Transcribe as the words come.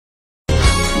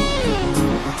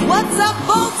What's up,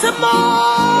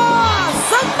 Baltimore?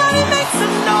 Somebody make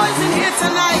some noise in here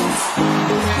tonight.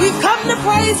 We've come to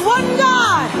praise one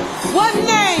God, one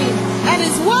name, and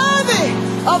He's worthy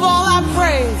of all our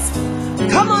praise.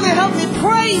 Come on and help me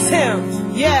praise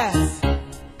Him. Yes.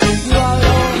 You are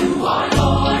Lord. You are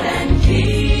Lord and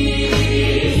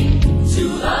King. To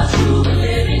the true and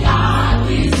living God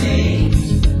we sing.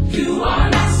 You are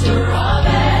Master of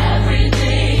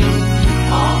everything.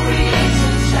 All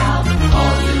creation shall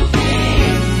call you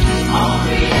King. All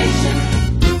creation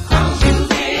calls you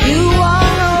King. You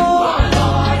are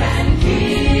Lord and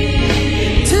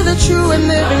King. to the true and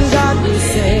living God we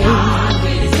sing.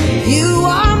 You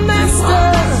are Master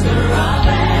of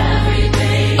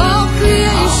everything. All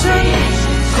creation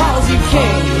calls you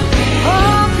King.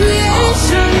 All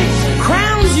creation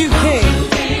crowns you King.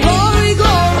 Glory,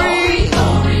 glory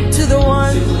to the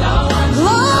one.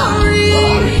 Glory,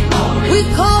 we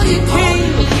call you King.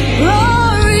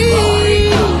 Glory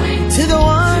to the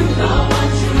one.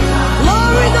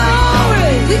 Glory,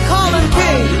 glory, we call him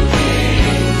King.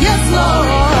 Yes,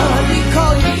 Lord, we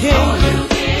call you King.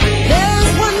 There's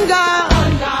one God,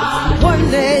 one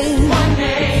name,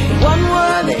 one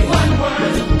worthy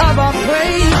of our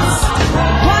praise.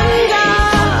 One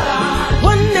God,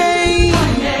 one name,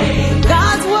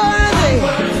 God's worthy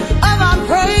of our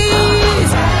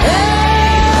praise.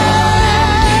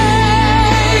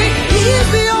 Hey, He's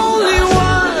the only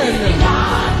one.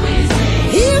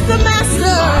 He's the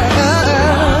Master.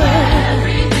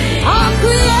 All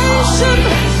creation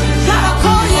gotta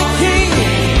call you King.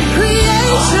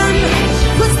 Creation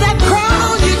puts that crown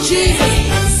on you, Jesus.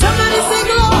 Somebody say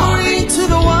glory to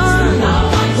the one.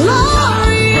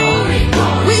 Glory,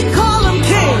 we call him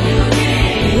King.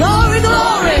 Glory,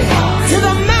 glory to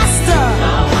the Master.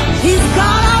 He's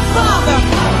God our Father,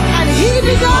 and He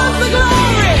deserves the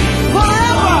glory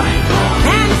forever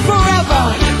and forever.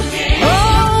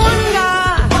 Oh, one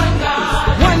God,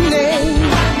 one name,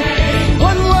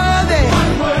 one worthy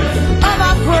of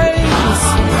our praise.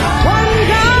 One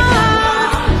God,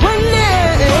 one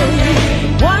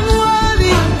name, one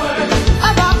worthy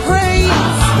of our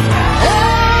praise.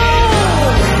 Oh,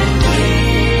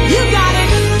 you got it.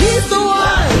 He's the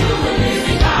one.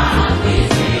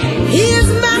 He is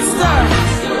Master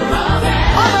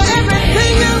over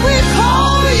everything, and we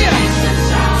call you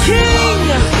King,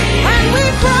 and we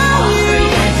crown you.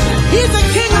 He's the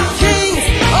King of Kings.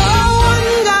 Oh,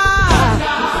 one God,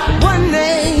 one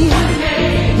name,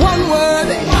 one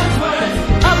worthy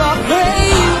of our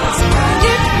praise.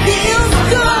 It feels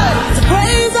good to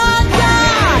praise our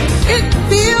God. It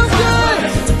feels good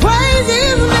to praise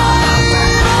His name.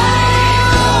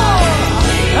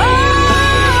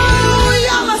 Oh,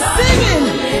 y'all are singing.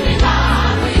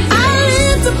 I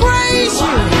live to praise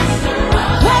you.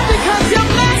 Why? Because you're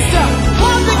Master.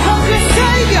 Why? Because you're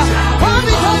Savior. Why?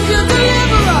 Because you're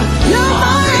Deliverer. You're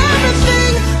my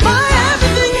everything, my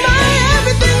everything, my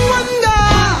everything. One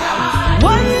God,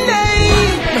 one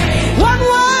name, one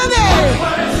worthy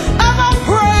of our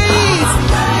praise.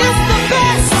 It's the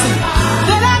best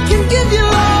that I can give you,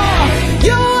 Lord.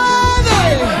 You're worthy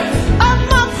of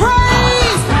my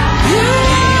praise. You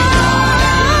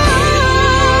are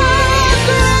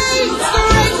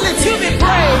greatly to be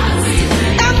praised.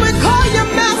 And we call you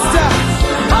Master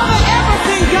over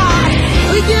everything, God.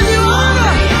 We give you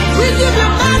honor. We give you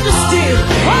majesty.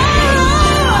 Oh,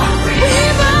 we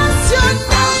bless your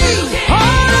name. Oh,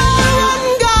 one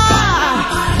God,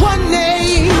 one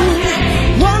name,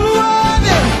 one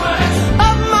worthy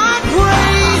of my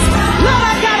praise. Lord,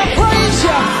 I gotta praise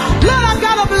you. Lord, I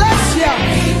gotta bless you.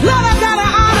 Lord, I gotta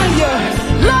honor you.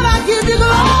 Lord, I give you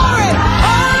glory.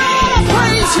 Oh, Lord, I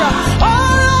praise you.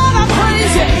 Oh, Lord, I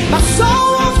praise you. My soul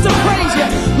wants to praise you.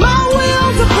 My will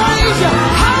to praise you.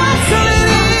 How excellent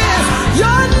is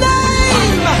your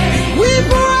name. We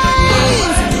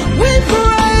praise. We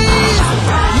praise.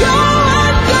 You're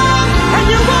one God, and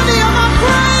you're worthy of our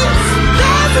praise.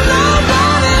 There's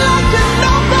nobody like you.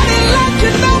 Nobody like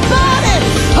you. Nobody.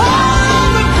 Oh,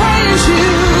 we praise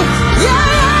you.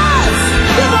 Yes.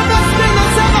 You're the best thing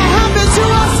that's ever happened to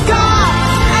us, God.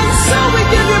 And so we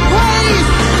give you praise.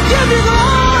 Give you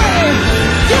glory.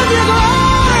 Give you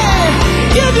glory.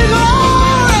 Give you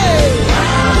glory.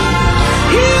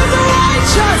 He is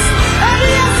righteous, and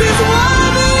yes, He's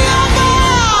worthy of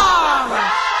all.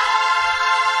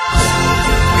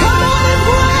 Come on and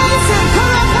praise Him.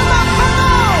 Come on, come on, come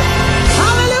on.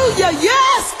 Hallelujah.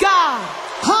 Yes, God.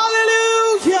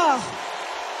 Hallelujah.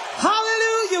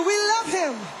 Hallelujah. We love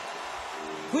Him.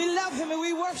 We love Him and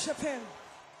we worship Him.